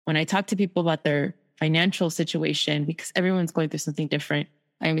when I talk to people about their financial situation, because everyone's going through something different,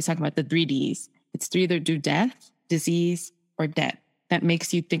 I always talk about the 3Ds. It's either through death, disease, or debt. That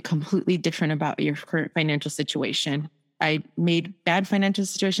makes you think completely different about your current financial situation. I made bad financial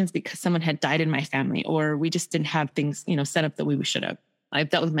situations because someone had died in my family, or we just didn't have things, set up the way we should have. I've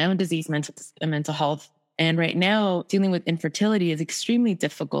dealt with my own disease, mental health. And right now, dealing with infertility is extremely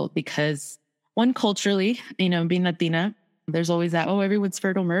difficult because one, culturally, being Latina, there's always that, everyone's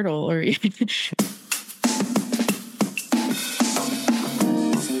fertile myrtle, or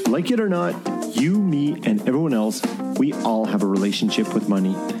like it or not, you, me, and everyone else, we all have a relationship with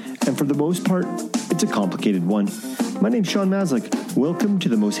money. And for the most part, it's a complicated one. My name's Sean Maslick. Welcome to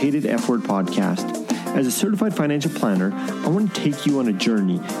the Most Hated F Word podcast. As a certified financial planner, I want to take you on a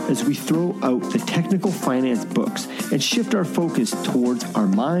journey as we throw out the technical finance books and shift our focus towards our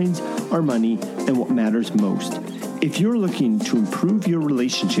minds, our money, and what matters most. If you're looking to improve your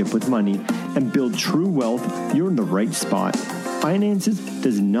relationship with money and build true wealth, you're in the right spot. Finances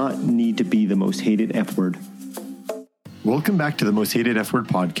does not need to be the most hated F word. Welcome back to the Most Hated F Word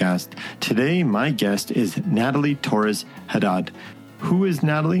podcast. Today, my guest is Natalie Torres Haddad. Who is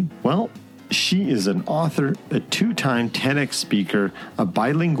Natalie? Well, she is an author, a two-time TEDx speaker, a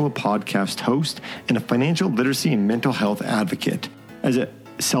bilingual podcast host, and a financial literacy and mental health advocate. As a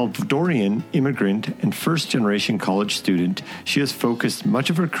Salvadorian immigrant and first-generation college student, she has focused much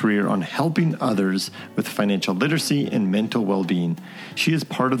of her career on helping others with financial literacy and mental well-being. She is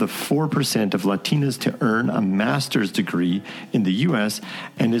part of the 4% of Latinas to earn a master's degree in the U.S.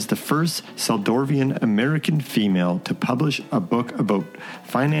 and is the first Salvadorian American female to publish a book about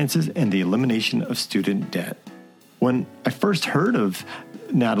finances and the elimination of student debt. When I first heard of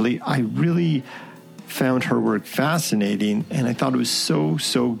Natalie, I really found her work fascinating, and I thought it was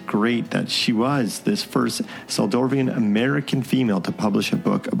so great that she was this first Salvadorian American female to publish a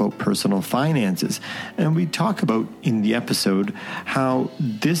book about personal finances. And we talk about in the episode how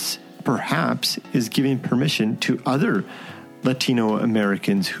this perhaps is giving permission to other Latino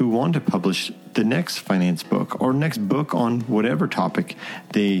Americans who want to publish the next finance book or next book on whatever topic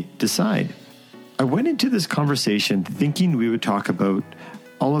they decide. I went into this conversation thinking we would talk about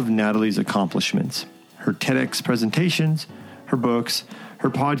all of Natalie's accomplishments, her TEDx presentations, her books, her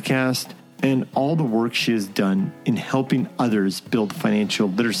podcast, and all the work she has done in helping others build financial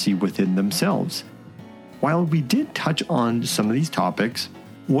literacy within themselves. While we did touch on some of these topics,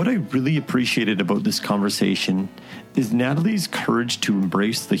 what I really appreciated about this conversation is Natalie's courage to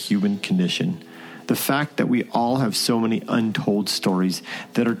embrace the human condition. The fact that we all have so many untold stories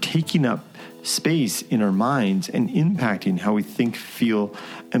that are taking up space in our minds and impacting how we think, feel,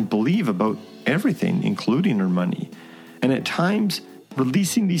 and believe about everything, including our money. And at times,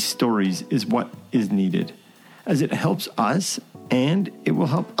 releasing these stories is what is needed, as it helps us and it will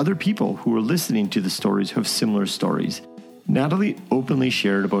help other people who are listening to the stories who have similar stories. Natalie openly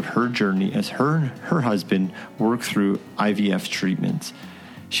shared about her journey as her and her husband work through IVF treatments.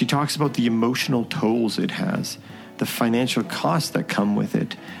 She talks about the emotional tolls it has, the financial costs that come with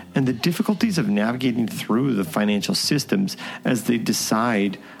it, and the difficulties of navigating through the financial systems as they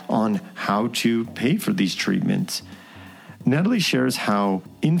decide on how to pay for these treatments. Natalie shares how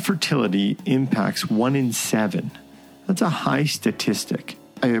infertility impacts 1 in 7. That's a high statistic.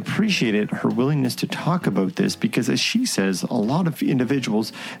 I appreciated her willingness to talk about this because, as she says, a lot of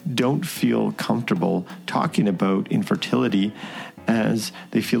individuals don't feel comfortable talking about infertility as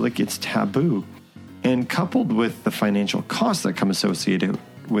they feel like it's taboo. And coupled with the financial costs that come associated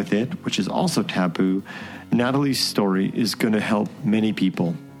with it, which is also taboo, Natalie's story is going to help many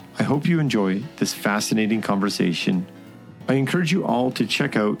people. I hope you enjoy this fascinating conversation. I encourage you all to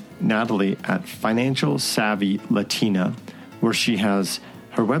check out Natalie at Financial Savvy Latina, where she has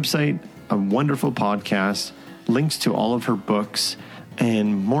her website, a wonderful podcast, links to all of her books,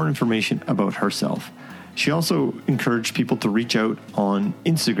 and more information about herself. She also encouraged people to reach out on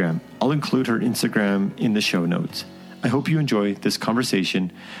Instagram. I'll include her Instagram in the show notes. I hope you enjoy this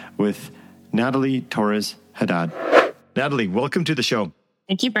conversation with Natalie Torres Haddad. Natalie, welcome to the show.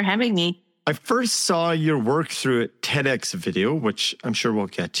 Thank you for having me. I first saw your work through a TEDx video, which I'm sure we'll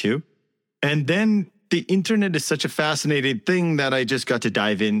get to. And then the internet is such a fascinating thing that I just got to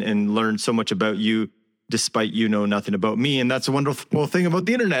dive in and learn so much about you, despite you know nothing about me. And that's a wonderful thing about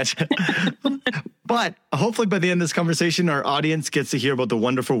the internet. But hopefully by the end of this conversation, our audience gets to hear about the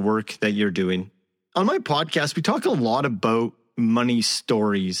wonderful work that you're doing. On my podcast, we talk a lot about money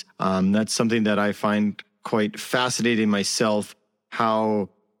stories. That's something that I find quite fascinating myself, how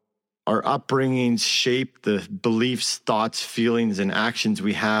our upbringings shape the beliefs, thoughts, feelings, and actions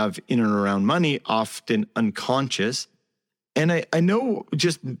we have in and around money, often unconscious. And I know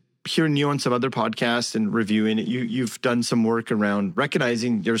just hearing you on some other podcasts and reviewing it, you've done some work around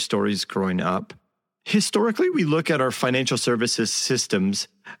recognizing your stories growing up. Historically, we look at our financial services systems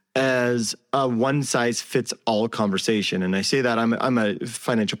as a one-size-fits-all conversation. And I say that I'm a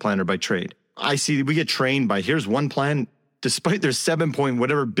financial planner by trade. I see we get trained by here's one plan, despite there's 7 point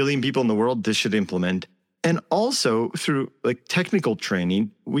whatever billion people in the world this should implement. And also through like technical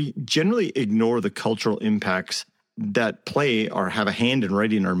training, we generally ignore the cultural impacts that play or have a hand in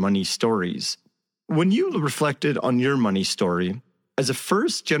writing our money stories. When you reflected on your money story, as a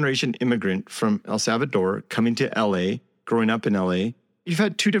first-generation immigrant from El Salvador coming to LA, growing up in LA, you've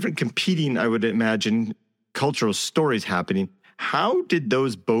had two different competing, I would imagine, cultural stories happening. How did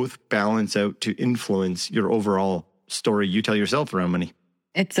those both balance out to influence your overall story you tell yourself around money?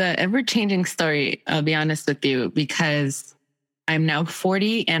 It's an ever-changing story, I'll be honest with you, because I'm now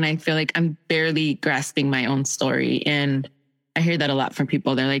 40 and I feel like I'm barely grasping my own story. And I hear that a lot from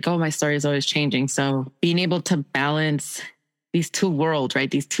people. They're like, oh, my story is always changing. So being able to balance these two worlds, right?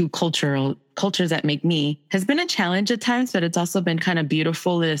 These two cultures that make me has been a challenge at times, but it's also been kind of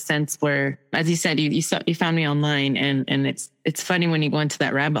beautiful in a sense where, as you said, you found me online and it's funny when you go into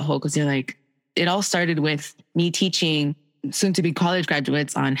that rabbit hole because you're like, it all started with me teaching soon to be college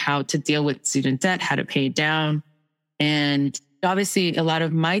graduates on how to deal with student debt, how to pay it down. And obviously a lot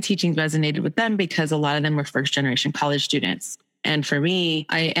of my teachings resonated with them because a lot of them were first generation college students. And for me,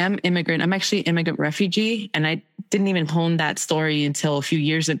 I am immigrant. I'm actually an immigrant refugee. And I didn't even hone that story until a few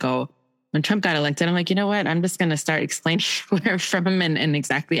years ago when Trump got elected. I'm like, you know what? I'm just going to start explaining where I'm from and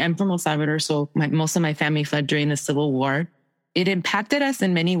exactly. I'm from El Salvador. So most of my family fled during the Civil War. It impacted us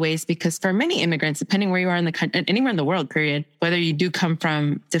in many ways because for many immigrants, depending where you are in the country, anywhere in the world, period, whether you do come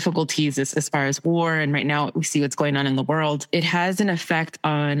from difficulties as far as war, and right now we see what's going on in the world, it has an effect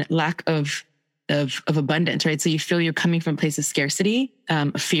on lack of abundance, right? So you feel you're coming from a place of scarcity,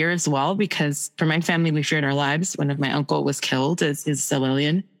 fear as well, because for my family, we feared our lives. One of my uncle was killed as a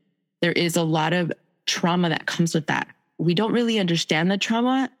civilian. There is a lot of trauma that comes with that. We don't really understand the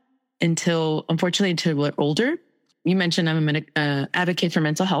trauma until we're older. You mentioned I'm an advocate for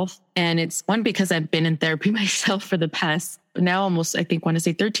mental health. And it's one, because I've been in therapy myself for the past now almost, I think, want to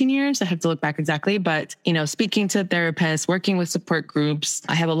say 13 years. I have to look back exactly. But, speaking to therapists, working with support groups.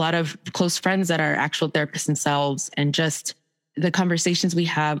 I have a lot of close friends that are actual therapists themselves. And just the conversations we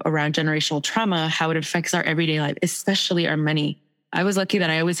have around generational trauma, how it affects our everyday life, especially our money. I was lucky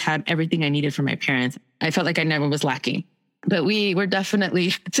that I always had everything I needed from my parents. I felt like I never was lacking. But we were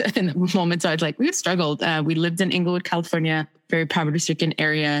definitely in moments where I was like, we've struggled. We lived in Inglewood, California, very poverty-stricken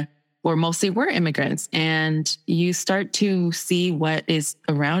area where mostly we're immigrants. And you start to see what is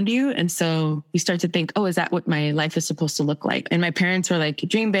around you. And so you start to think, oh, is that what my life is supposed to look like? And my parents were like,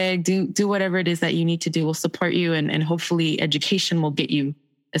 dream big, do whatever it is that you need to do. We'll support you. And hopefully education will get you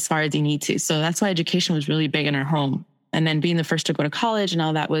as far as you need to. So that's why education was really big in our home. And then being the first to go to college and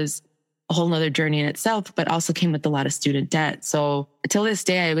all that was a whole nother journey in itself, but also came with a lot of student debt. So till this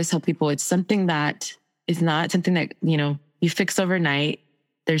day, I always tell people it's something that is not something that, you fix overnight.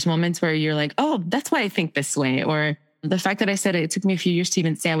 There's moments where you're like, oh, that's why I think this way. Or the fact that I said it took me a few years to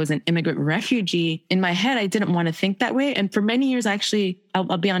even say I was an immigrant refugee. In my head, I didn't want to think that way. And for many years, actually,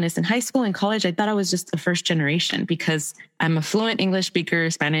 I'll be honest, in high school and college, I thought I was just a first generation because I'm a fluent English speaker,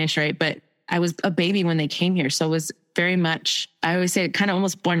 Spanish, right? But I was a baby when they came here. So it was very much, I always say, kind of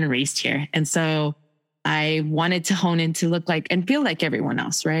almost born and raised here. And so I wanted to hone in to look like and feel like everyone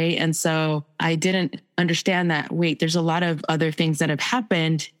else, right? And so I didn't understand that, wait, there's a lot of other things that have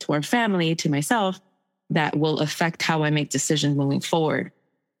happened to our family, to myself, that will affect how I make decisions moving forward.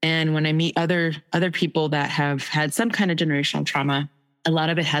 And when I meet other people that have had some kind of generational trauma, a lot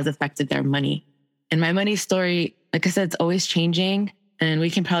of it has affected their money. And my money story, like I said, it's always changing. And we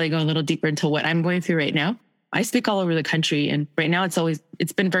can probably go a little deeper into what I'm going through right now. I speak all over the country. And right now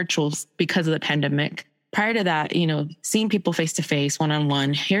it's been virtual because of the pandemic. Prior to that, seeing people face to face,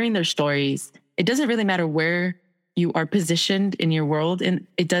 one-on-one, hearing their stories, it doesn't really matter where you are positioned in your world. And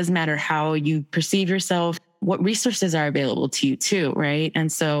it does matter how you perceive yourself, what resources are available to you too, right?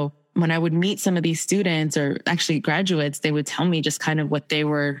 And so when I would meet some of these students or actually graduates, they would tell me just kind of what they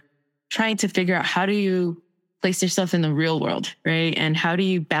were trying to figure out. How do you place yourself in the real world, right? And how do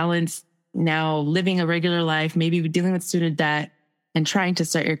you balance now living a regular life, maybe dealing with student debt and trying to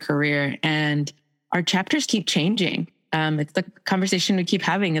start your career? And our chapters keep changing. It's the conversation we keep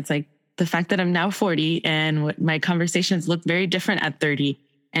having. It's like the fact that I'm now 40 and what my conversations look very different at 30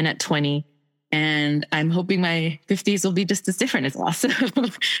 and at 20. And I'm hoping my 50s will be just as different as well. So,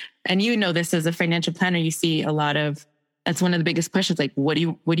 and this as a financial planner, you see a lot of that's one of the biggest questions. Like, what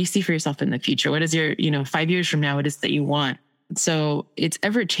do you see for yourself in the future? What is your, 5 years from now, what is that you want? So it's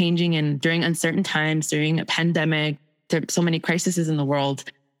ever changing. And during uncertain times, during a pandemic, there are so many crises in the world.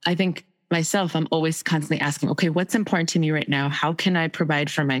 I think myself, I'm always constantly asking, okay, what's important to me right now? How can I provide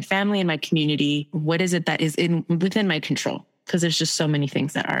for my family and my community? What is it that is within my control? Because there's just so many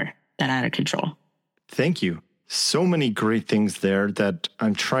things that are out of control. Thank you. So many great things there that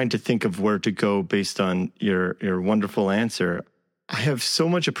I'm trying to think of where to go based on your wonderful answer. I have so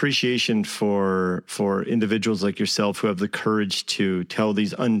much appreciation for individuals like yourself who have the courage to tell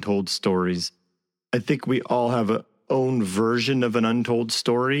these untold stories. I think we all have a own version of an untold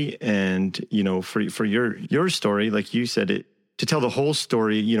story. And, for your story, like you said, to tell the whole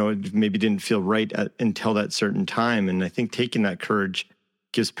story, it maybe didn't feel right until that certain time. And I think taking that courage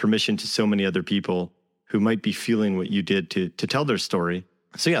gives permission to so many other people who might be feeling what you did to tell their story.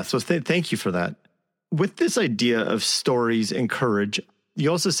 So thank you for that. With this idea of stories and courage, you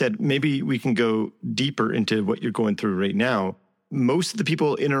also said maybe we can go deeper into what you're going through right now. Most of the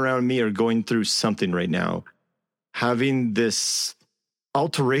people in and around me are going through something right now. Having this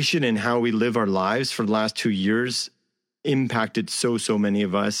alteration in how we live our lives for the last 2 years impacted so many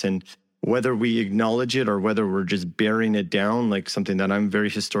of us. And whether we acknowledge it or whether we're just bearing it down, like something that I'm very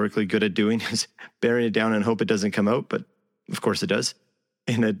historically good at doing is bearing it down and hope it doesn't come out. But of course it does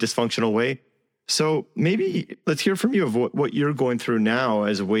in a dysfunctional way. So maybe let's hear from you of what you're going through now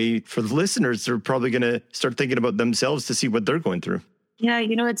as a way for the listeners. They're probably going to start thinking about themselves to see what they're going through. Yeah,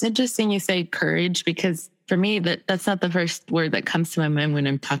 it's interesting you say courage, because for me, that's not the first word that comes to my mind when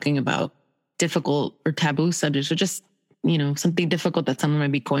I'm talking about difficult or taboo subjects, or just, something difficult that someone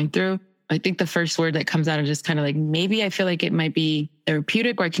might be going through. I think the first word that comes out is just kind of like, maybe I feel like it might be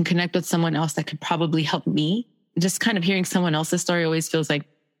therapeutic, or I can connect with someone else that could probably help me. Just kind of hearing someone else's story always feels like,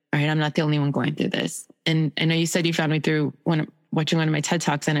 all right, I'm not the only one going through this. And I know you said you found me through watching one of my TED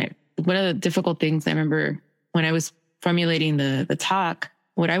Talks. And one of the difficult things I remember when I was formulating the talk,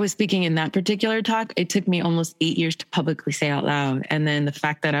 what I was speaking in that particular talk, it took me almost 8 years to publicly say out loud. And then the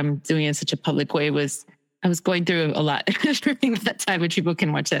fact that I'm doing it in such a public way I was going through a lot during that time, which people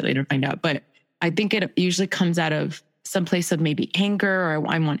can watch that later and find out. But I think it usually comes out of some place of maybe anger, or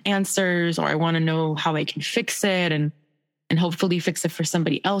I want answers, or I want to know how I can fix it and hopefully fix it for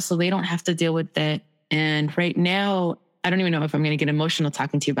somebody else so they don't have to deal with it. And right now, I don't even know if I'm going to get emotional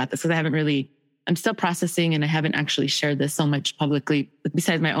talking to you about this, because I'm still processing, and I haven't actually shared this so much publicly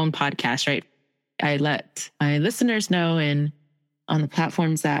besides my own podcast, right? I let my listeners know, and on the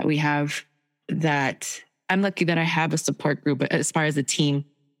platforms that we have, that I'm lucky that I have a support group as far as a team.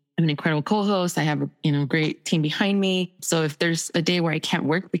 I'm an incredible co-host. I have a great team behind me. So if there's a day where I can't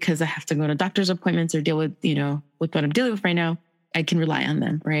work because I have to go to doctor's appointments or deal with, with what I'm dealing with right now, I can rely on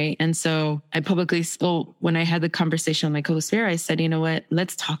them, right? And so I publicly, when I had the conversation with my co-host Vera, I said, you know what,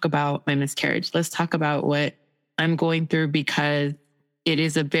 let's talk about my miscarriage. Let's talk about what I'm going through, because it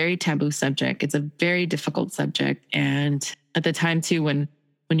is a very taboo subject. It's a very difficult subject. And at the time too, when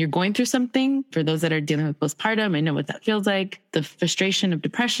you're going through something, for those that are dealing with postpartum, I know what that feels like, the frustration of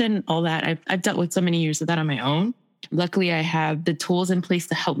depression, all that. I've dealt with so many years of that on my own. Luckily, I have the tools in place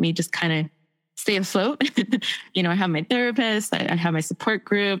to help me just kind of stay afloat. I have my therapist, I have my support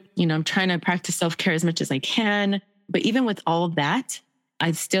group, I'm trying to practice self-care as much as I can. But even with all of that,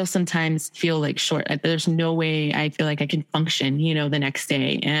 I still sometimes feel like short. There's no way I feel like I can function, the next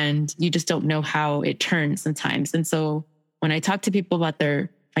day. And you just don't know how it turns sometimes. And so when I talk to people about their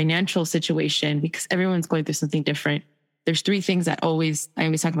financial situation, because everyone's going through something different, there's 3 things I always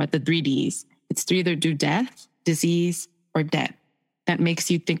talk about, the 3 Ds. It's either do death, disease, or debt. That makes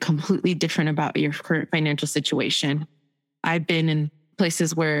you think completely different about your current financial situation. I've been in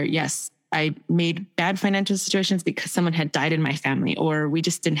places where, yes, I made bad financial situations because someone had died in my family, or we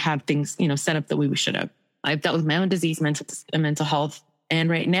just didn't have things, set up the way we should have. I've dealt with my own disease, mental health. And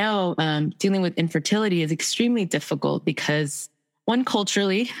right now, dealing with infertility is extremely difficult because, one,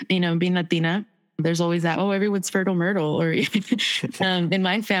 culturally, being Latina, there's always that, everyone's fertile myrtle. Or in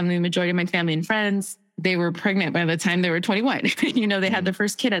my family, the majority of my family and friends, they were pregnant by the time they were 21. They had their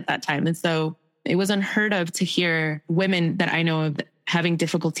first kid at that time. And so it was unheard of to hear women that I know of having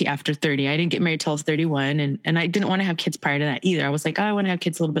difficulty after 30. I didn't get married till I was 31. And I didn't want to have kids prior to that either. I was like, I want to have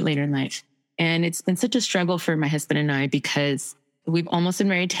kids a little bit later in life. And it's been such a struggle for my husband and I, because we've almost been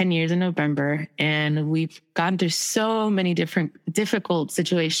married 10 years in November, and we've gone through so many different difficult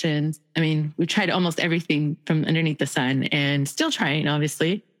situations. I mean, we've tried almost everything from underneath the sun, and still trying,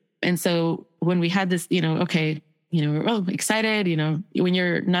 obviously. And so when we had this, we're all excited, when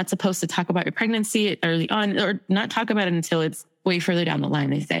you're not supposed to talk about your pregnancy early on, or not talk about it until it's way further down the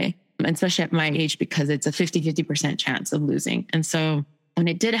line, they say. especially at my age, because it's a 50% chance of losing. And so when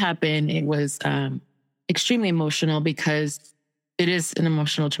it did happen, it was extremely emotional because it is an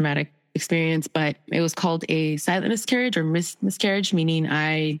emotional traumatic experience, but it was called a silent miscarriage or miscarriage, meaning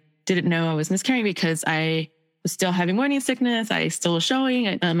I didn't know I was miscarrying because I was still having morning sickness. I still was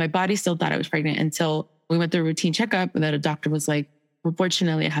showing. My body still thought I was pregnant until we went through a routine checkup and that a doctor was like,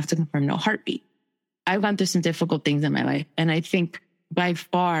 unfortunately, I have to confirm no heartbeat. I've gone through some difficult things in my life. And I think by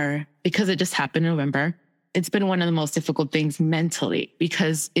far, because it just happened in November, it's been one of the most difficult things mentally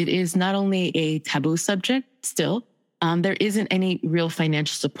because it is not only a taboo subject still, there isn't any real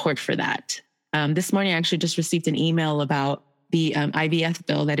financial support for that. This morning, I actually just received an email about the IVF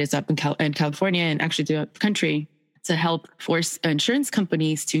bill that is up in California and actually throughout the country to help force insurance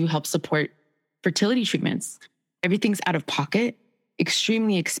companies to help support fertility treatments. Everything's out of pocket,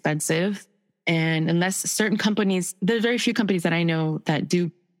 extremely expensive. And unless certain companies, there's very few companies that I know that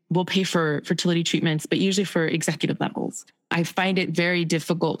will pay for fertility treatments, but usually for executive levels. I find it very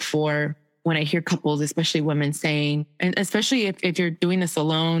difficult for when I hear couples, especially women saying, and especially if you're doing this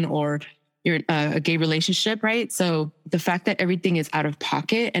alone or you're a gay relationship, right? So the fact that everything is out of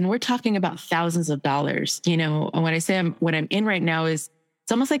pocket, and we're talking about thousands of dollars, and when I say what I'm in right now is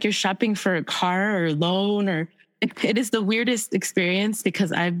it's almost like you're shopping for a car or a loan, or it is the weirdest experience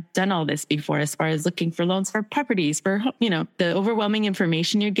because I've done all this before as far as looking for loans for properties, for, the overwhelming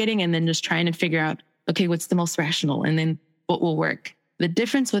information you're getting and then just trying to figure out, okay, what's the most rational and then what will work. The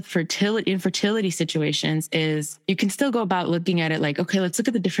difference with infertility situations is you can still go about looking at it like, okay, let's look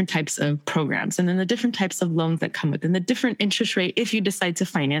at the different types of programs and then the different types of loans that come with and the different interest rate if you decide to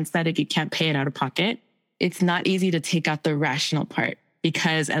finance that, if you can't pay it out of pocket. It's not easy to take out the rational part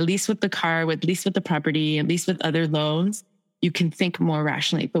because at least with the car, at least with the property, at least with other loans, you can think more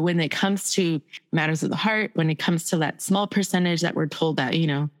rationally. But when it comes to matters of the heart, when it comes to that small percentage that we're told that,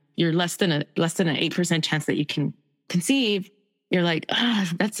 you're less than an 8% chance that you can conceive, you're like,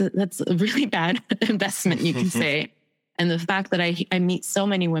 that's a really bad investment, you can say. And the fact that I meet so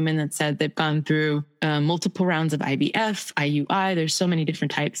many women that said they've gone through multiple rounds of IVF, IUI, there's so many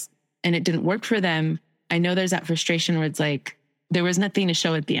different types, and it didn't work for them. I know there's that frustration where it's like, there was nothing to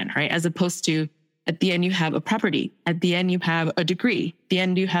show at the end, right? As opposed to at the end, you have a property. At the end, you have a degree. At the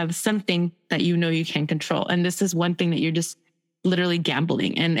end, you have something that you can control. And this is one thing that you're just literally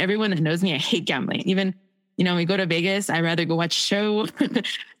gambling. And everyone that knows me, I hate gambling. Even we go to Vegas, I'd rather go watch a show,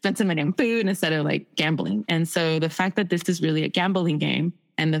 spend some money on food instead of like gambling. And so the fact that this is really a gambling game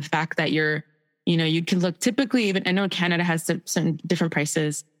and the fact that you can look typically, even I know Canada has some different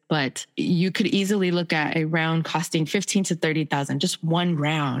prices, but you could easily look at a round costing $15,000 to $30,000, just one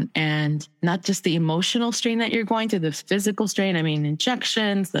round. And not just the emotional strain that you're going through, the physical strain. I mean,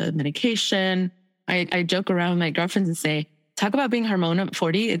 injections, the medication. I joke around with my girlfriends and say, talk about being hormonal at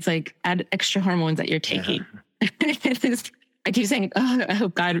 40. It's like add extra hormones that you're taking. I keep saying, I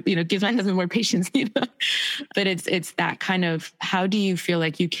hope God, gives my husband more patience, but it's that kind of, how do you feel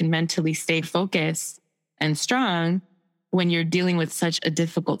like you can mentally stay focused and strong when you're dealing with such a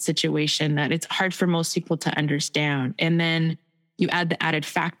difficult situation that it's hard for most people to understand. And then you add the added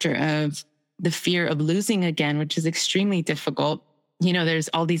factor of the fear of losing again, which is extremely difficult. There's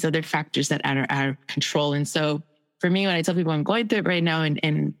all these other factors that are out of control. And so for me, when I tell people I'm going through it right now,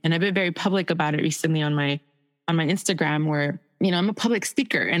 and I've been very public about it recently on my Instagram, where, I'm a public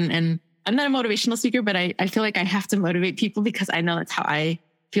speaker and I'm not a motivational speaker, but I feel like I have to motivate people because I know that's how I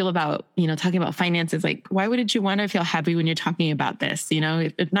feel about, talking about finances. Like, why wouldn't you want to feel happy when you're talking about this?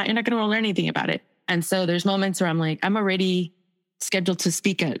 If not, you're not going to learn anything about it. And so there's moments where I'm like, I'm already scheduled to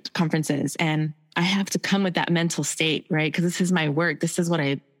speak at conferences and I have to come with that mental state, right? Because this is my work. This is what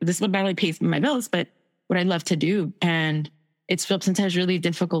not only pays my bills, but what I love to do. And it's sometimes really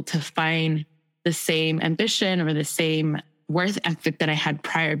difficult to find the same ambition or the same worth ethic that I had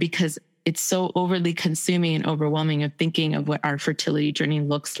prior because it's so overly consuming and overwhelming of thinking of what our fertility journey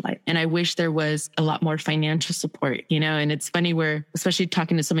looks like. And I wish there was a lot more financial support, and it's funny where, especially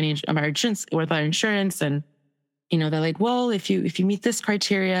talking to so many of our insurance with our insurance and, they're like, well, if you meet this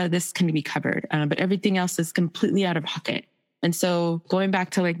criteria, this can be covered. But everything else is completely out of pocket. And so going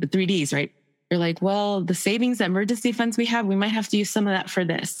back to like the 3Ds, right? You're like, well, the savings, the emergency funds we have, we might have to use some of that for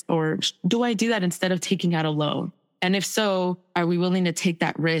this. Or do I do that instead of taking out a loan? And if so, are we willing to take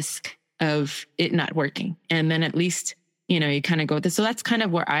that risk of it not working? And then at least, you kind of go with this. So that's kind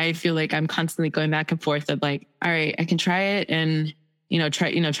of where I feel like I'm constantly going back and forth of like, all right, I can try it and,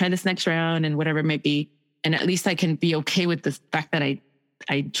 try this next round and whatever it might be. And at least I can be okay with the fact that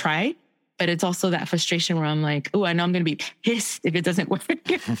I tried. But it's also that frustration where I'm like, oh, I know I'm going to be pissed if it doesn't work.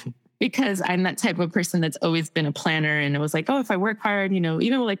 Because I'm that type of person that's always been a planner. And it was like, oh, if I work hard,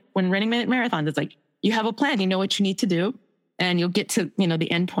 even like when running marathons, it's like, you have a plan, you know what you need to do, and you'll get to,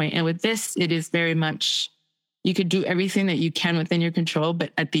 the end point. And with this, it is very much, you could do everything that you can within your control.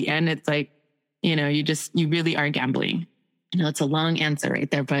 But at the end, it's like, you really are gambling. It's a long answer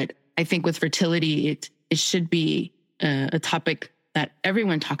right there. But I think with fertility, it should be a topic that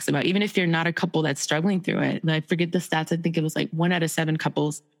everyone talks about, even if you're not a couple that's struggling through it. And I forget the stats. I think it was like 1 out of 7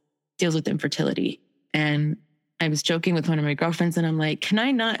 couples deals with infertility. And I was joking with one of my girlfriends and I'm like, can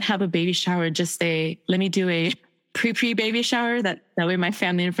I not have a baby shower? Just say, let me do a pre-baby shower. That way my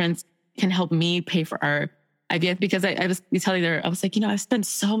family and friends can help me pay for our IVF. Because I was telling her, I was like, I've spent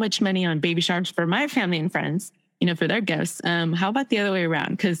so much money on baby showers for my family and friends, for their gifts. How about the other way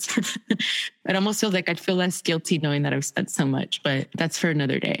around? Because it almost feels like I'd feel less guilty knowing that I've spent so much, but that's for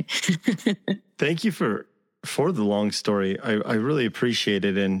another day. Thank you for the long story. I really appreciate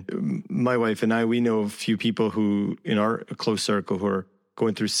it. And my wife and I, we know a few people who in our close circle who are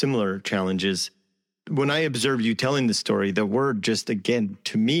going through similar challenges. When I observed you telling the story, the word just, again,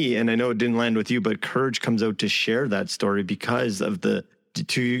 to me, and I know it didn't land with you, but courage comes out to share that story because of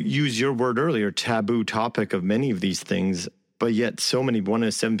to use your word earlier, taboo topic of many of these things. But yet so many, 1 out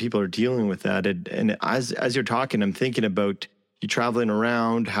of 7 people are dealing with that. And as you're talking, I'm thinking about you traveling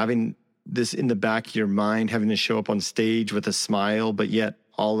around, having this in the back of your mind, having to show up on stage with a smile, but yet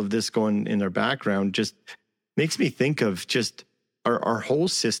all of this going in their background just makes me think of just our whole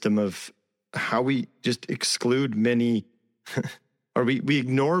system of how we just exclude many, or we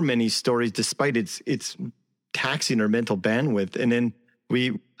ignore many stories despite it's taxing our mental bandwidth. And then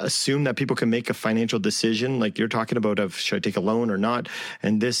we assume that people can make a financial decision, like you're talking about, of should I take a loan or not?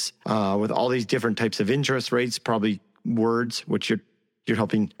 And this, with all these different types of interest rates, probably words, which you're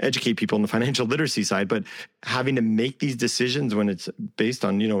helping educate people on the financial literacy side, but having to make these decisions when it's based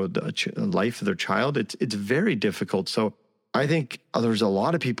on, the life of their child, it's very difficult. So I think there's a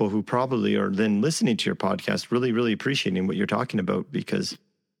lot of people who probably are then listening to your podcast, really, really appreciating what you're talking about, because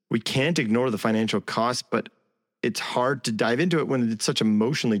we can't ignore the financial cost, but it's hard to dive into it when it's such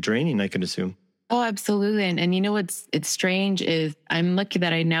emotionally draining, I can assume. Oh, absolutely. And what's strange is I'm lucky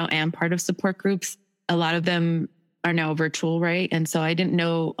that I now am part of support groups. A lot of them are now virtual, right? And so I didn't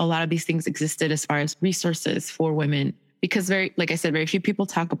know a lot of these things existed as far as resources for women, because like I said, very few people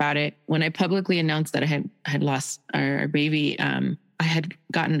talk about it. When I publicly announced that I had lost our baby, I had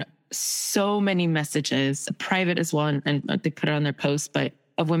gotten so many messages, private as well, and they put it on their posts, but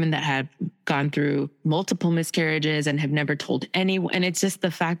of women that have gone through multiple miscarriages and have never told anyone. And it's just the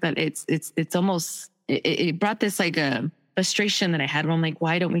fact that it's almost, it brought this like a frustration that I had where I'm like,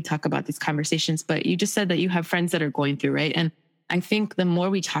 why don't we talk about these conversations? But you just said that you have friends that are going through, right? And I think the more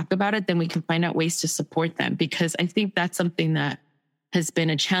we talk about it, then we can find out ways to support them, because I think that's something that has been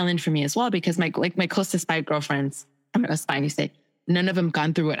a challenge for me as well, because my closest 5 girlfriends, that's fine, you say, none of them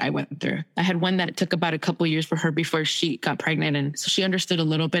gone through what I went through. I had one that it took about a couple years for her before she got pregnant. And so she understood a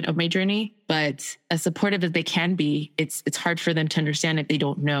little bit of my journey, but as supportive as they can be, it's hard for them to understand if they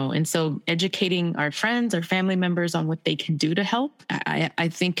don't know. And so educating our friends, our family members on what they can do to help, I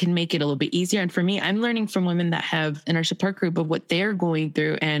think can make it a little bit easier. And for me, I'm learning from women that have in our support group of what they're going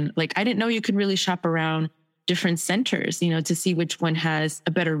through. And like, I didn't know you could really shop around different centers, to see which one has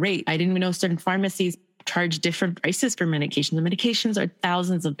a better rate. I didn't even know certain pharmacies charge different prices for medications. The medications are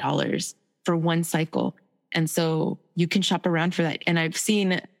thousands of dollars for one cycle. And so you can shop around for that. And I've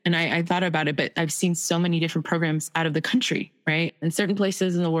seen, and I thought about it, but I've seen so many different programs out of the country, right? In certain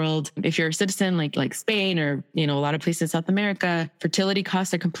places in the world, if you're a citizen like Spain or, a lot of places in South America, fertility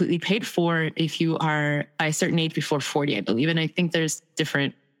costs are completely paid for if you are by a certain age before 40, I believe. And I think there's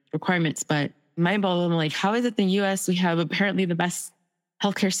different requirements, but mind blowing, like, how is it in the US, we have apparently the best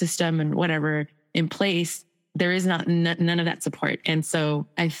healthcare system and whatever in place, there is none of that support. And so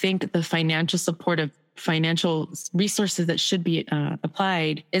I think the financial support of financial resources that should be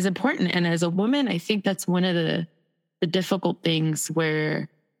applied is important. And as a woman, I think that's one of the difficult things where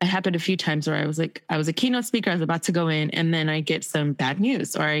it happened a few times where I was a keynote speaker, I was about to go in, and then I get some bad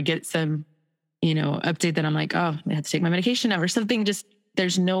news, or I get some, update that I'm like, oh, I have to take my medication now or something. Just,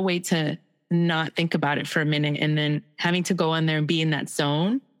 there's no way to not think about it for a minute, and then having to go on there and be in that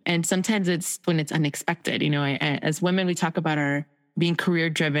zone. And sometimes it's when it's unexpected. As women, we talk about our being career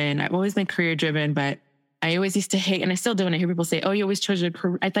driven. I've always been career driven, but I always used to hate, and I still do when I hear people say, oh, you always chose your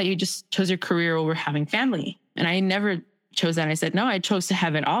career. I thought you just chose your career over having family. And I never chose that. I said, no, I chose to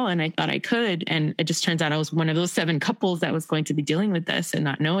have it all. And I thought I could. And it just turns out I was one of those 7 couples that was going to be dealing with this and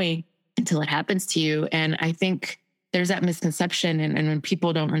not knowing until it happens to you. And I think there's that misconception. And when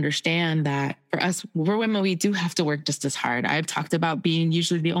people don't understand that for us, we're women, we do have to work just as hard. I've talked about being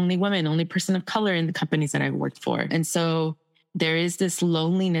usually the only woman, only person of color in the companies that I've worked for. And so there is this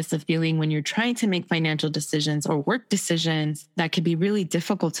loneliness of feeling when you're trying to make financial decisions or work decisions that could be really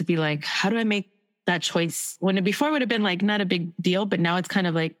difficult to be like, how do I make that choice? When it before would have been like not a big deal, but now it's kind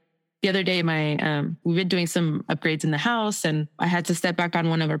of like the other day, we've been doing some upgrades in the house and I had to step back on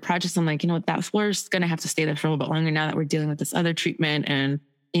one of our projects. I'm like, you know what, that floor's going to have to stay there for a little bit longer now that we're dealing with this other treatment. And,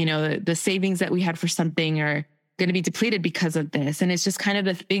 you know, the savings that we had for something are going to be depleted because of this. And it's just kind of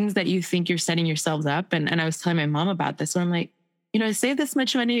the things that you think you're setting yourselves up. And I was telling my mom about this, where I'm like, you know, I saved this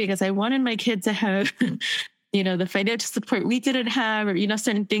much money because I wanted my kid to have, you know, the financial support we didn't have, or, you know,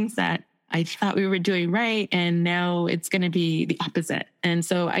 certain things that I thought we were doing right. And now it's going to be the opposite. And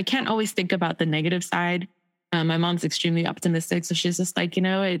so I can't always think about the negative side. My mom's extremely optimistic. So she's just like, you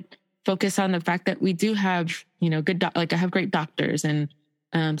know, focus on the fact that we do have, you know, I have great doctors and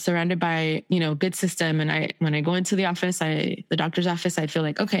surrounded by, you know, good system. And when I go into the office, the doctor's office, I feel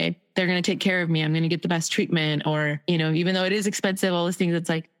like, okay, they're going to take care of me. I'm going to get the best treatment. Or, you know, even though it is expensive, all those things, it's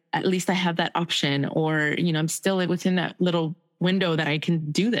like, at least I have that option. Or, you know, I'm still within that little window that I can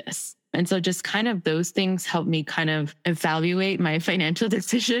do this. And so just kind of those things help me kind of evaluate my financial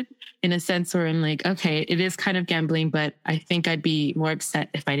decision in a sense where I'm like, okay, it is kind of gambling, but I think I'd be more upset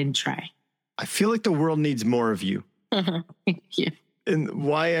if I didn't try. I feel like the world needs more of you. Thank you. And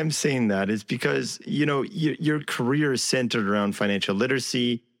why I'm saying that is because, you know, your career is centered around financial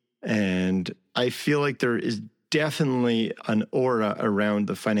literacy. And I feel like there is definitely an aura around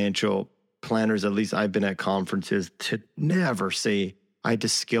the financial planners. At least I've been at conferences to never say, I had to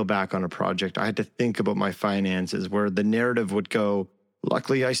scale back on a project. I had to think about my finances, where the narrative would go,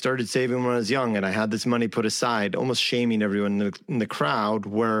 luckily I started saving when I was young and I had this money put aside, almost shaming everyone in the crowd,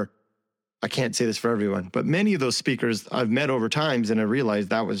 where I can't say this for everyone, but many of those speakers I've met over times, and I realized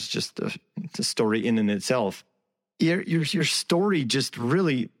that was just a story in and itself. Your story just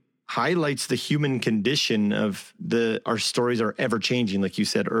really highlights the human condition of our stories are ever changing, like you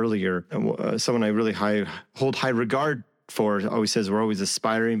said earlier. Someone I really hold high regard for always says we're always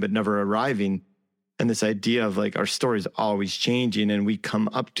aspiring but never arriving. And this idea of like our story is always changing, and we come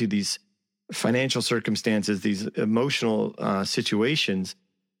up to these financial circumstances, these emotional situations.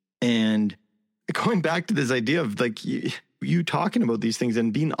 And going back to this idea of like you talking about these things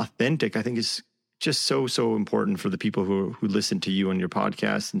and being authentic, I think is just so important for the people who listen to you on your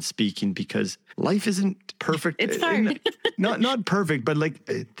podcast and speaking, because life isn't perfect. It's hard. not perfect, but like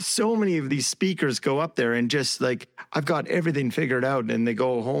so many of these speakers go up there and just like, I've got everything figured out, and they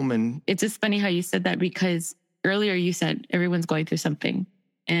go home. And it's just funny how you said that, because earlier you said everyone's going through something.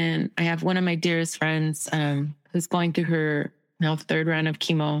 And I have one of my dearest friends who's going through her now third round of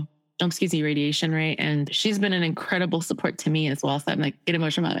radiation, right? And she's been an incredible support to me as well. So I'm like, get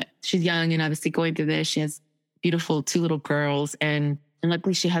emotional about it. She's young and obviously going through this. She has beautiful 2 little girls, and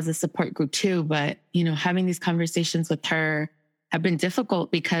luckily she has a support group too. But, you know, having these conversations with her have been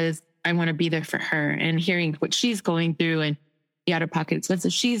difficult because I want to be there for her, and hearing what she's going through and the out-of-pocket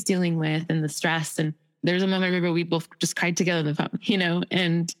expenses she's dealing with and the stress. And there's a moment where we both just cried together on the phone, you know,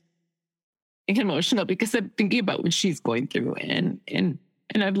 and I get emotional because I'm thinking about what she's going through, and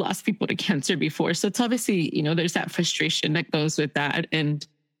I've lost people to cancer before. So it's obviously, you know, there's that frustration that goes with that. And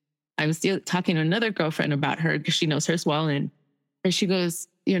I was talking to another girlfriend about her because she knows her as well. And she goes,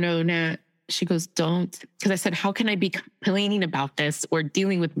 you know, Nat, she goes, don't, because I said, how can I be complaining about this or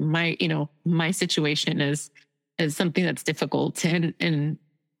dealing with my, you know, my situation as something that's difficult, and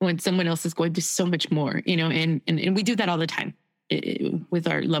when someone else is going through so much more, you know, and we do that all the time with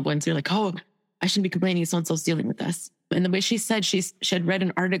our loved ones. They're like, oh, I shouldn't be complaining. So-and-so's dealing with us. And the way she said, she had read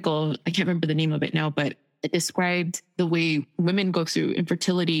an article, I can't remember the name of it now, but it described the way women go through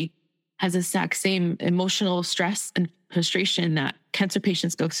infertility has the exact same emotional stress and frustration that cancer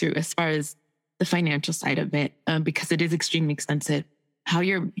patients go through as far as the financial side of it, because it is extremely expensive. How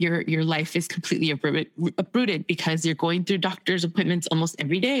your life is completely uprooted because you're going through doctor's appointments almost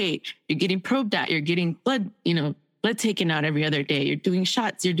every day. You're getting probed at, you're getting blood taken out every other day. You're doing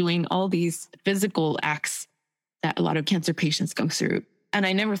shots, you're doing all these physical acts that a lot of cancer patients go through. And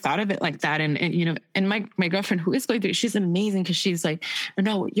I never thought of it like that. And you know, and my girlfriend who is going through it, she's amazing because she's like,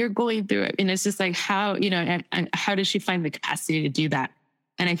 no, you're going through it. And it's just like, how, you know, and how does she find the capacity to do that?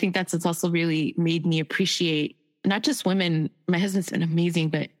 And I think it's also really made me appreciate not just women. My husband's been amazing,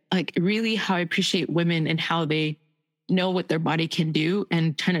 but like really how I appreciate women and how they know what their body can do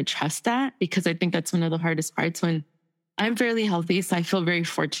and trying to trust that, because I think that's one of the hardest parts. When I'm fairly healthy, so I feel very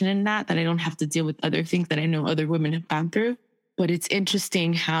fortunate in that I don't have to deal with other things that I know other women have gone through. But it's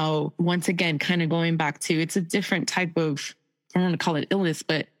interesting how, once again, kind of going back to, it's a different type of, I don't want to call it illness,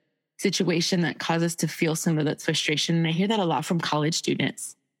 but situation that causes to feel some of that frustration. And I hear that a lot from college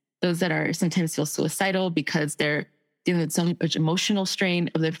students, those that are sometimes feel suicidal because they're dealing with so much emotional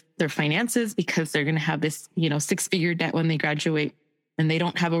strain of their finances, because they're going to have this, 6-figure debt when they graduate, and they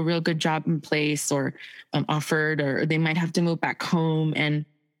don't have a real good job in place or offered, or they might have to move back home. And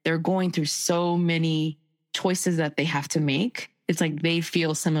they're going through so many choices that they have to make. It's like they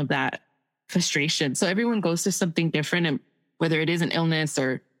feel some of that frustration. So everyone goes through something different, and whether it is an illness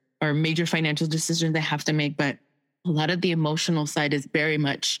or major financial decisions they have to make. But a lot of the emotional side is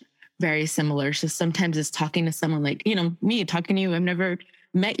very similar. So sometimes it's talking to someone like, me talking to you. I've never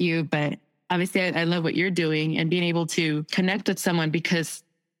met you, but obviously I love what you're doing, and being able to connect with someone, because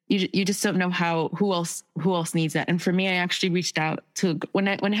you just don't know who else needs that. And for me, I actually reached out to, when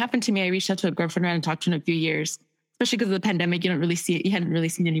it happened to me, I reached out to a girlfriend I hadn't talked to in a few years, especially because of the pandemic. You hadn't really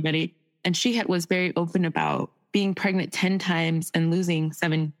seen anybody. And she was very open about being pregnant 10 times and losing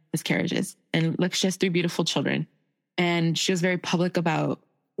 7 miscarriages. And look, she has 3 beautiful children. And she was very public about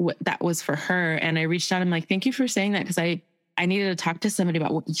what that was for her. And I reached out. I'm like, thank you for saying that, because I needed to talk to somebody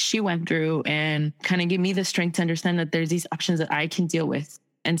about what she went through and kind of give me the strength to understand that there's these options that I can deal with.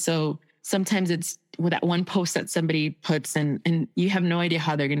 And so sometimes it's with that one post that somebody puts, and you have no idea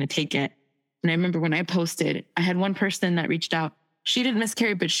how they're going to take it. And I remember when I posted, I had one person that reached out. She didn't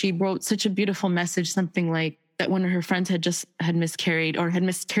miscarry, but she wrote such a beautiful message, something like that one of her friends had miscarried, or had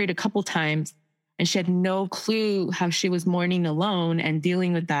miscarried a couple times. And she had no clue how she was mourning alone and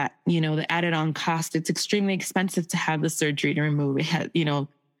dealing with that, the added on cost. It's extremely expensive to have the surgery to remove it. Had,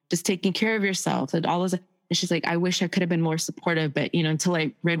 just taking care of yourself and all those. And she's like, I wish I could have been more supportive, but until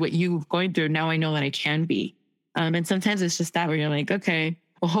I read what you're going through, now I know that I can be. And sometimes it's just that where you're like, okay,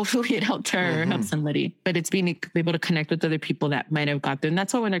 well, hopefully it helped her or helped somebody. But it's being able to connect with other people that might have got through. And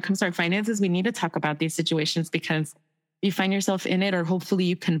that's why when it comes to our finances, we need to talk about these situations, because you find yourself in it, or hopefully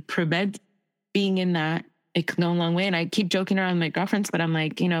you can prevent being in that. It can go a long way. And I keep joking around with my girlfriends, but I'm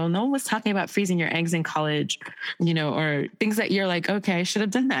like, no one was talking about freezing your eggs in college, or things that you're like, okay, I should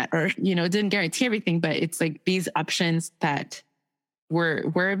have done that. Or, it didn't guarantee everything, but it's like these options that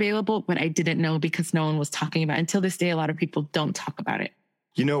were available, but I didn't know because no one was talking about it. Until this day, a lot of people don't talk about it.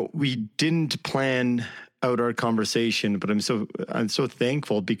 We didn't plan out our conversation, but I'm so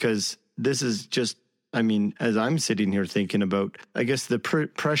thankful, because this is just, as I'm sitting here thinking about, I guess, the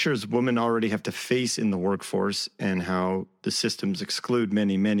pressures women already have to face in the workforce, and how the systems exclude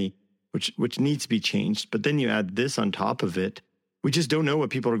many, which needs to be changed. But then you add this on top of it. We just don't know what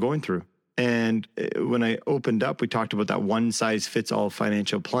people are going through. And when I opened up, we talked about that one size fits all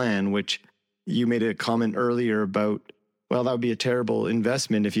financial plan, which you made a comment earlier about, well, that would be a terrible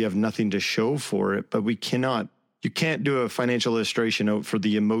investment if you have nothing to show for it. But you can't do a financial illustration out for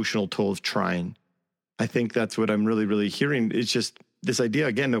the emotional toll of trying. I think that's what I'm really, really hearing. It's just this idea,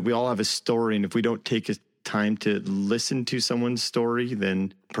 again, that we all have a story. And if we don't take time to listen to someone's story,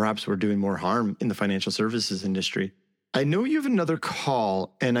 then perhaps we're doing more harm in the financial services industry. I know you have another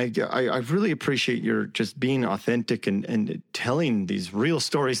call, and I really appreciate your just being authentic and telling these real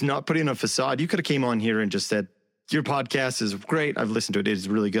stories, not putting on a facade. You could have came on here and just said, your podcast is great. I've listened to it. It is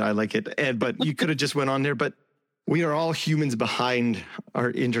really good. I like it. But you could have just went on there. But we are all humans behind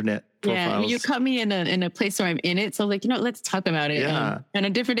our internet profiles. Yeah, you caught me in a place where I'm in it. So let's talk about it. Yeah. And a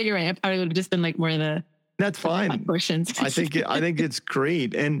different day, you're right. I probably would have just been like more of the That's fine. Portions. I think it's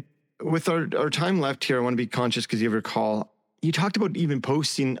great. And with our time left here, I want to be conscious, because you have your call. You talked about even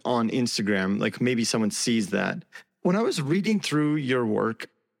posting on Instagram, like maybe someone sees that. When I was reading through your work,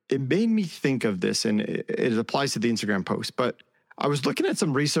 it made me think of this, and it applies to the Instagram post, but I was looking at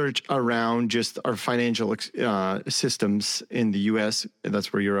some research around just our financial systems in the US, and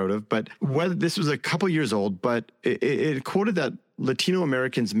that's where you're out of. But whether this was a couple years old, but it quoted that Latino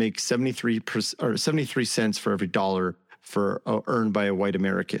Americans make 73 cents for every dollar earned by a white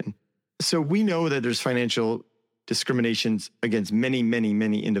American. So we know that there's financial discriminations against many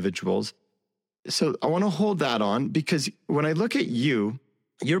individuals. So I want to hold that on, because when I look at you,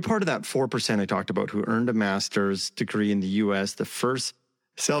 you're part of that 4% I talked about who earned a master's degree in the US, the first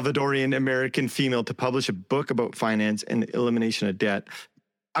Salvadorian American female to publish a book about finance and elimination of debt.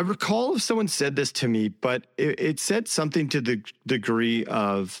 I recall if someone said this to me, but it said something to the degree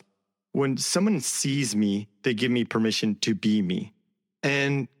of, when someone sees me, they give me permission to be me.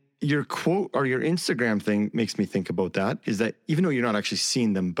 And your quote or your Instagram thing makes me think about that, is that even though you're not actually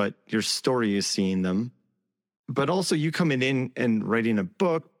seeing them, but your story is seeing them. But also you coming in and writing a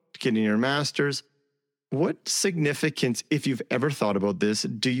book, getting your master's. What significance, if you've ever thought about this,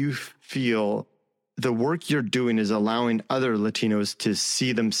 do you feel the work you're doing is allowing other Latinos to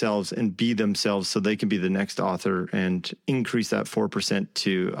see themselves and be themselves so they can be the next author and increase that 4%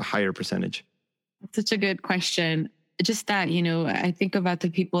 to a higher percentage? Such a good question. Just that, I think about the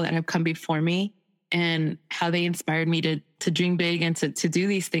people that have come before me and how they inspired me to dream big and to do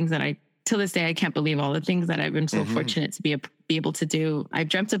these things that till this day, I can't believe all the things that I've been so fortunate to be able to do. I've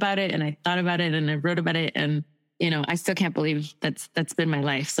dreamt about it and I thought about it and I wrote about it. And, I still can't believe that's been my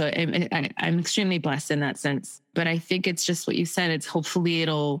life. So I'm extremely blessed in that sense. But I think it's just what you said. It's hopefully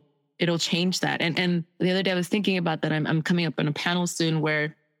it'll change that. And the other day I was thinking about that. I'm coming up on a panel soon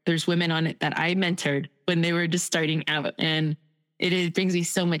where there's women on it that I mentored when they were just starting out. And it brings me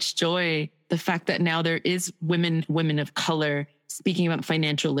so much joy. The fact that now there is women of color speaking about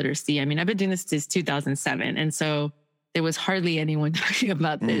financial literacy. I mean, I've been doing this since 2007. And so there was hardly anyone talking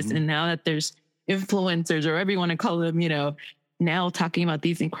about this. And now that there's influencers or whatever you want to call them, now talking about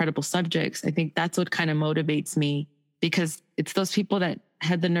these incredible subjects, I think that's what kind of motivates me, because it's those people that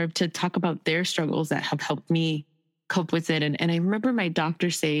had the nerve to talk about their struggles that have helped me cope with it. And I remember my doctor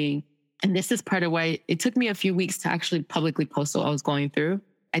saying, and this is part of why it took me a few weeks to actually publicly post what I was going through.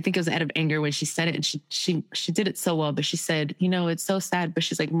 I think it was out of anger when she said it, and she did it so well, but she said, it's so sad, but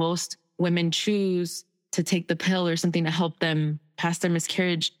she's like, most women choose to take the pill or something to help them pass their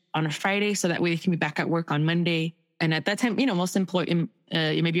miscarriage on a Friday, so that way they can be back at work on Monday. And at that time, most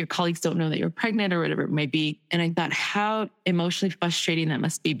maybe your colleagues don't know that you're pregnant or whatever it might be. And I thought how emotionally frustrating that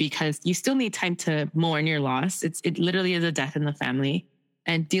must be, because you still need time to mourn your loss. It literally is a death in the family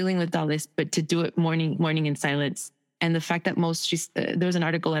and dealing with all this, but to do it mourning in silence. And the fact that there was an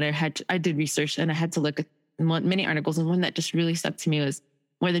article that I did research and I had to look at many articles. And one that just really stuck to me was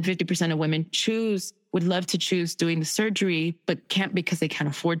more than 50% of women would love to choose doing the surgery, but can't because they can't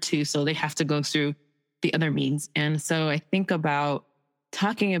afford to. So they have to go through the other means. And so I think about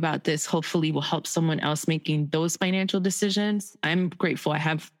talking about this hopefully will help someone else making those financial decisions. I'm grateful. I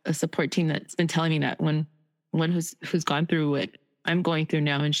have a support team that's been telling me that one who's gone through what I'm going through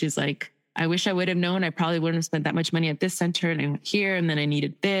now. And she's like, I wish I would have known. I probably wouldn't have spent that much money at this center and I went here and then I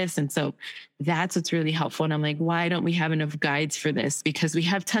needed this. And so that's what's really helpful. And I'm like, why don't we have enough guides for this? Because we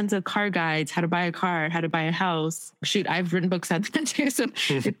have tons of car guides, how to buy a car, how to buy a house. Shoot, I've written books on that too. So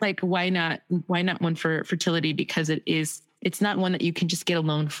it's like, why not one for fertility? Because it's not one that you can just get a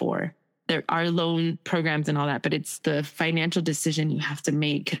loan for. There are loan programs and all that, but it's the financial decision you have to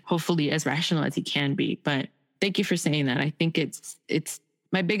make, hopefully as rational as you can be. But thank you for saying that. I think it's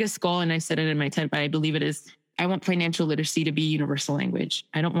my biggest goal, and I said it in my TED, but I believe it is, I want financial literacy to be a universal language.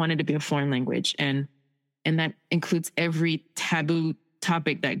 I don't want it to be a foreign language. And that includes every taboo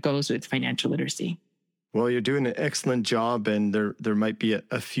topic that goes with financial literacy. Well, you're doing an excellent job, and there might be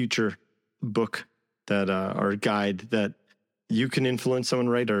a future book that or a guide that you can influence someone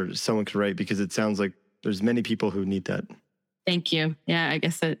write or someone could write, because it sounds like there's many people who need that. Thank you. Yeah, I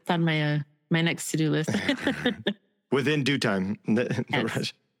guess it's on my next to-do list. Within due time.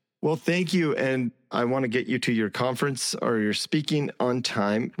 Yes. Well, thank you. And I want to get you to your conference or your speaking on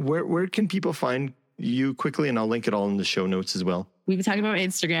time. Where can people find you quickly? And I'll link it all in the show notes as well. We've been talking about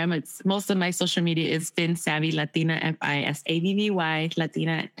Instagram. It's most of my social media is FinSavvy Latina, FISAVVY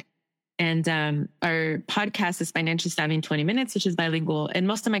Latina. And our podcast is Financial Savvy in 20 Minutes, which is bilingual. And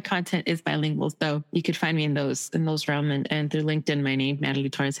most of my content is bilingual. So you could find me in those realms and through LinkedIn, my name,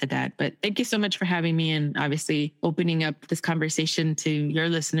 Natalie Torres Haddad. But thank you so much for having me and obviously opening up this conversation to your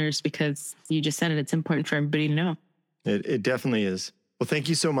listeners, because you just said it. It's important for everybody to know. It definitely is. Well, thank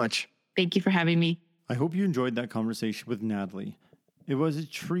you so much. Thank you for having me. I hope you enjoyed that conversation with Natalie. It was a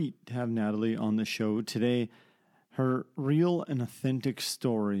treat to have Natalie on the show today. Her real and authentic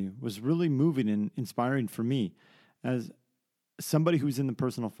story was really moving and inspiring for me. As somebody who's in the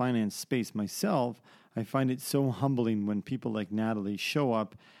personal finance space myself, I find it so humbling when people like Natalie show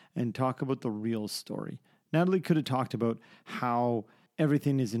up and talk about the real story. Natalie could have talked about how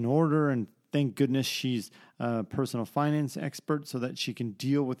everything is in order, and thank goodness she's a personal finance expert so that she can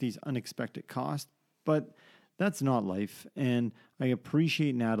deal with these unexpected costs. But that's not life, and I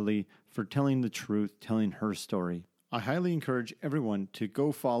appreciate Natalie for telling the truth, telling her story. I highly encourage everyone to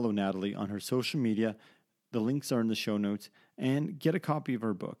go follow Natalie on her social media. The links are in the show notes, and get a copy of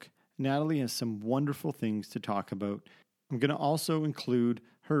her book. Natalie has some wonderful things to talk about. I'm going to also include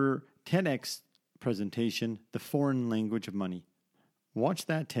her TEDx presentation, The Foreign Language of Money. Watch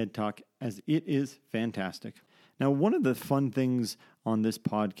that TED Talk, as it is fantastic. Now, one of the fun things on this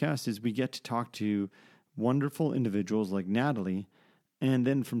podcast is we get to talk to wonderful individuals like Natalie, and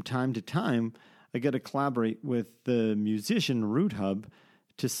then from time to time, I get to collaborate with the musician Root Hub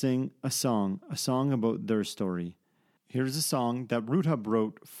to sing a song about their story. Here's a song that Root Hub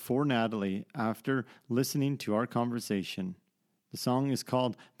wrote for Natalie after listening to our conversation. The song is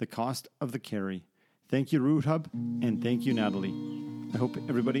called The Cost of the Carry. Thank you, Root Hub, and thank you, Natalie. I hope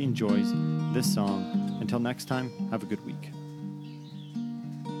everybody enjoys this song. Until next time, have a good week.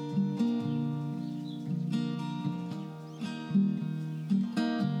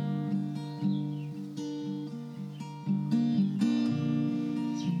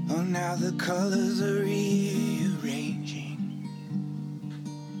 Oh, now the colors are rearranging,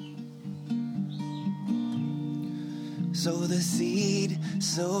 sow the seed,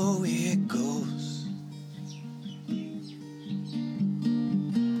 so it goes.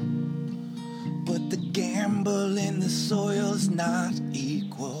 But the gamble in the soil's not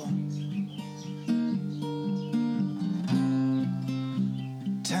equal.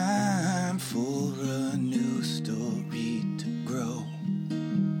 Time for a new story to grow.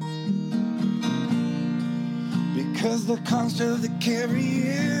 Because the cost of the carry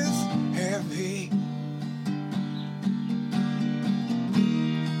is heavy,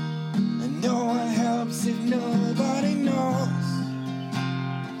 and no one helps if nobody knows.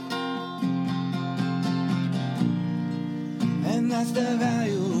 And that's the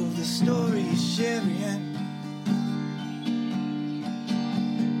value of the story you're sharing.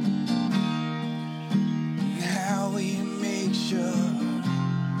 And how we make sure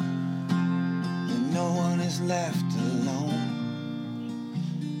that no one is left alone.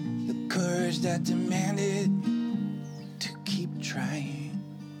 The courage that demanded to keep trying,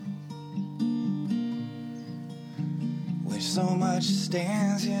 where so much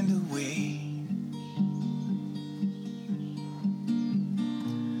stands in the way.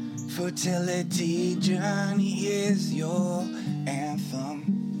 Fertility journey is your anthem.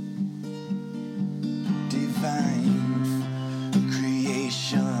 Divine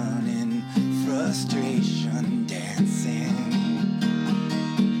creation in frustration dancing.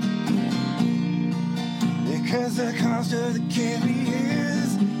 Because the cost of the carry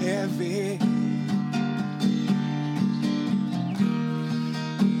is heavy,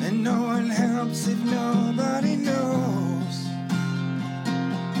 and no one helps if nobody knows.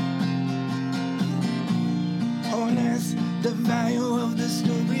 Honest, the value of the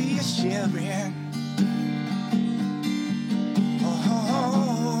story you're sharing.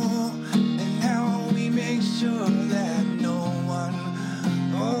 Oh, and how we make sure that no one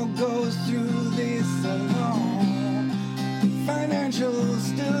goes through this alone. Financial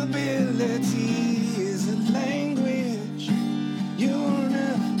stability is a language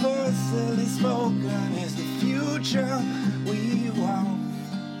universally spoken, is the future we want.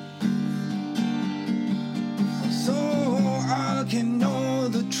 So I can know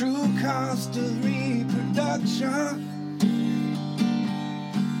the true cost of reproduction.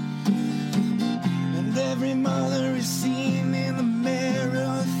 And every mother is seen in the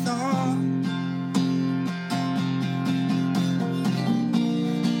marathon.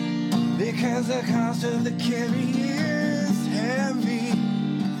 Because the cost of the carry is heavy,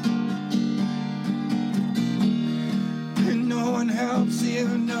 and no one helps if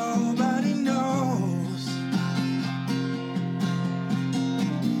nobody knows.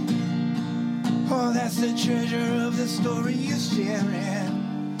 Oh, that's the treasure of the story you're sharing.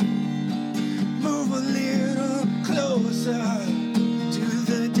 Move a little closer to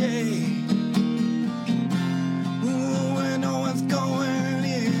the day, ooh, when no one's going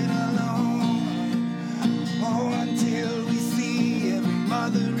it alone. Oh, until we see every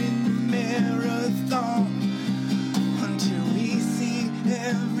mother in the marathon. Until we see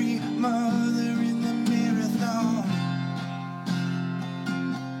every mother in the marathon.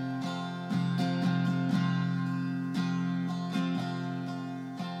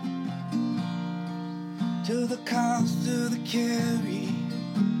 To the cost of the carry,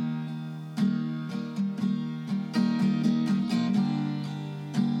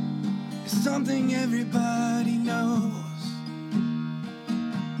 it's something everybody knows.